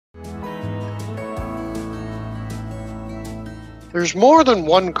There's more than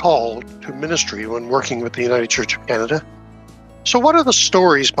one call to ministry when working with the United Church of Canada. So what are the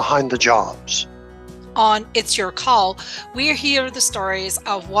stories behind the jobs? On It's Your Call, we hear the stories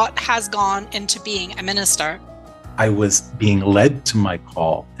of what has gone into being a minister. I was being led to my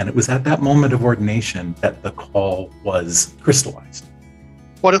call, and it was at that moment of ordination that the call was crystallized.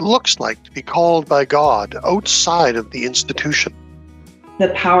 What it looks like to be called by God outside of the institution. The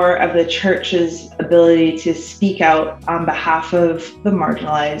power of the church's ability to speak out on behalf of the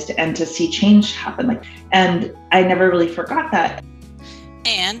marginalized and to see change happen. And I never really forgot that.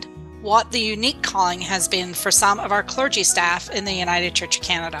 And what the unique calling has been for some of our clergy staff in the United Church of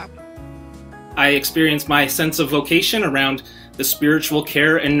Canada. I experienced my sense of vocation around the spiritual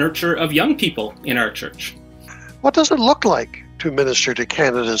care and nurture of young people in our church. What does it look like to minister to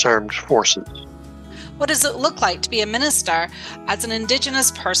Canada's armed forces? What does it look like to be a minister as an Indigenous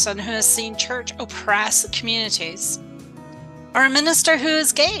person who has seen church oppress communities? Or a minister who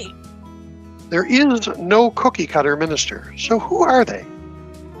is gay? There is no cookie-cutter minister, so who are they?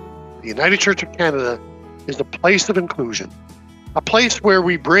 The United Church of Canada is a place of inclusion, a place where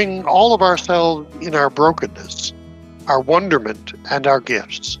we bring all of ourselves in our brokenness, our wonderment, and our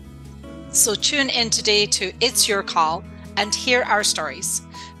gifts. So tune in today to It's Your Call and hear our stories.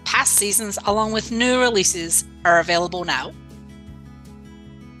 Past seasons, along with new releases, are available now.